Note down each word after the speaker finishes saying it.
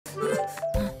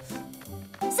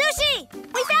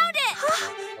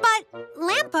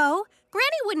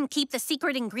keep the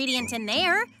secret ingredient in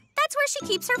there. That's where she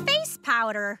keeps her face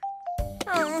powder.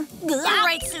 All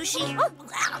right, Sushi.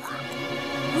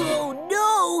 Oh,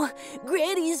 no!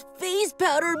 Granny's face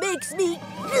powder makes me...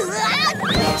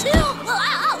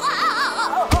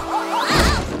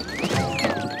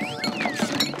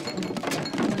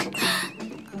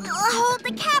 Hold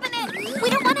the cabinet! We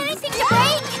don't want anything to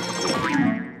break!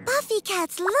 Buffy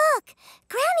Cats, look!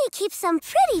 Granny keeps some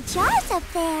pretty jars up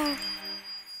there.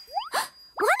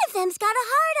 One of them's got a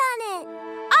heart on it.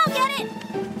 I'll get it!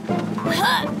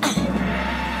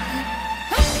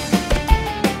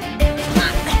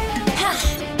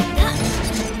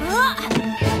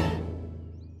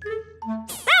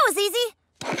 That was easy.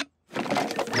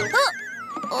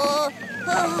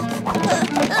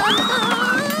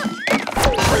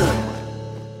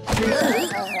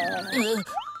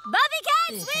 Buffy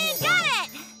Cats, we got it!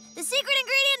 The secret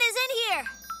ingredient is in here.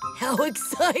 How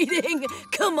exciting!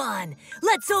 Come on,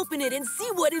 let's open it and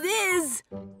see what it is.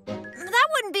 That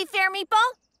wouldn't be fair,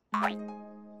 Meatball.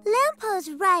 Lampo's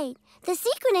right. The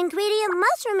secret ingredient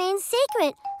must remain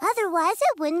secret. Otherwise,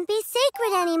 it wouldn't be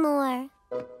secret anymore.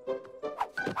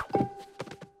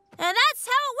 And that's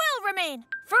how it will remain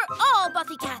for all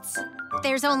Buffy Cats.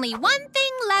 There's only one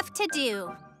thing left to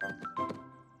do.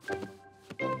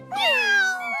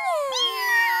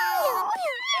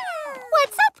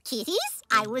 What's up, kitties?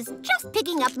 I was just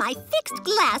picking up my fixed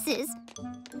glasses.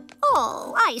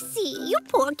 Oh, I see. You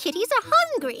poor kitties are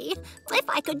hungry. If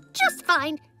I could just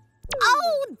find...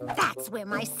 Oh, that's where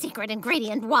my secret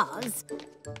ingredient was.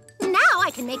 Now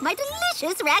I can make my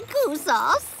delicious ragu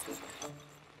sauce.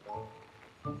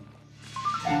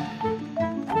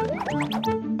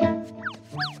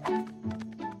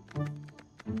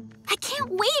 I can't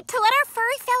wait to let our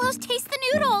furry fellows taste the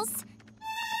noodles.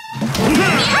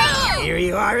 Here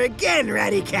you are again,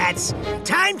 Ratty Cats.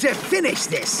 Time to finish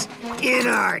this in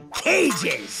our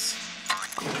cages.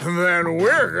 Then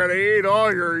we're gonna eat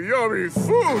all your yummy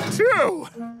food, too.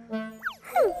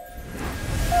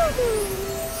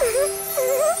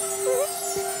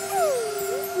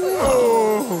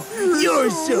 Oh,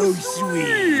 you're so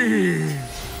sweet.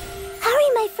 Hurry,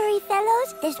 my furry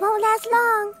fellows. This won't last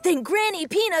long. Then Granny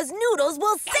Pina's noodles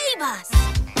will save us.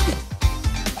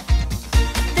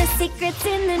 The secret's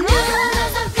in the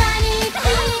noodles of Granny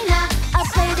Pina. A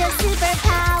plate of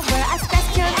superpower, a stress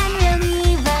cure and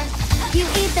reliever. You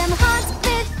eat them hot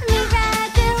with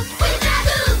ragu. With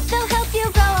ragu! They'll help you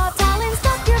grow all tall and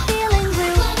stop your feeling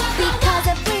blue. Because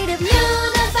a plate of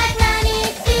noodles by Granny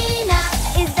Pina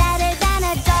is better than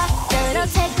a doctor. It'll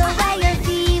take away your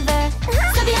fever.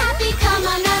 So be happy, come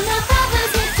on, no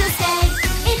problems here to stay.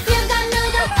 If you've got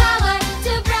noodle power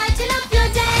to brighten up your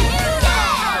day.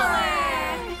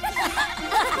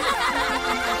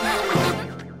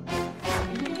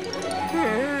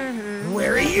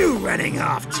 Where are you running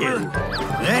off to?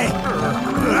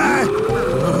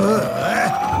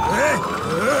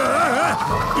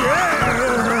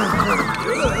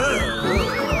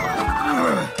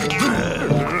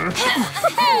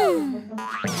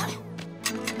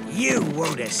 You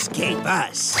won't escape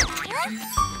us.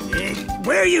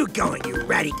 Where are you going, you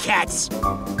ratty cats?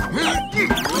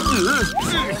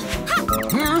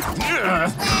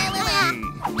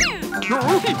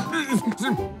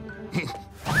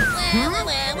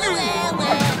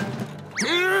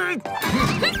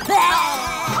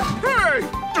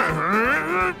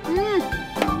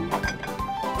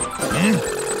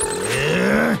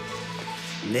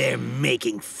 They're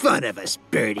making fun of us,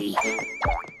 Birdie.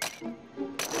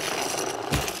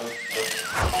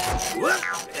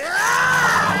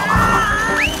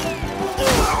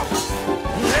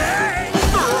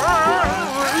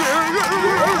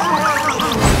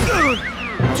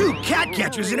 Two cat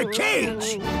catchers in a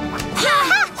cage.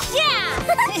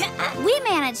 Yeah! We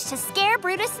managed to scare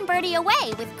Brutus and Birdie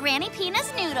away with Granny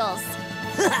Pina's noodles.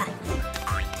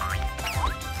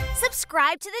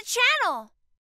 Subscribe to the channel.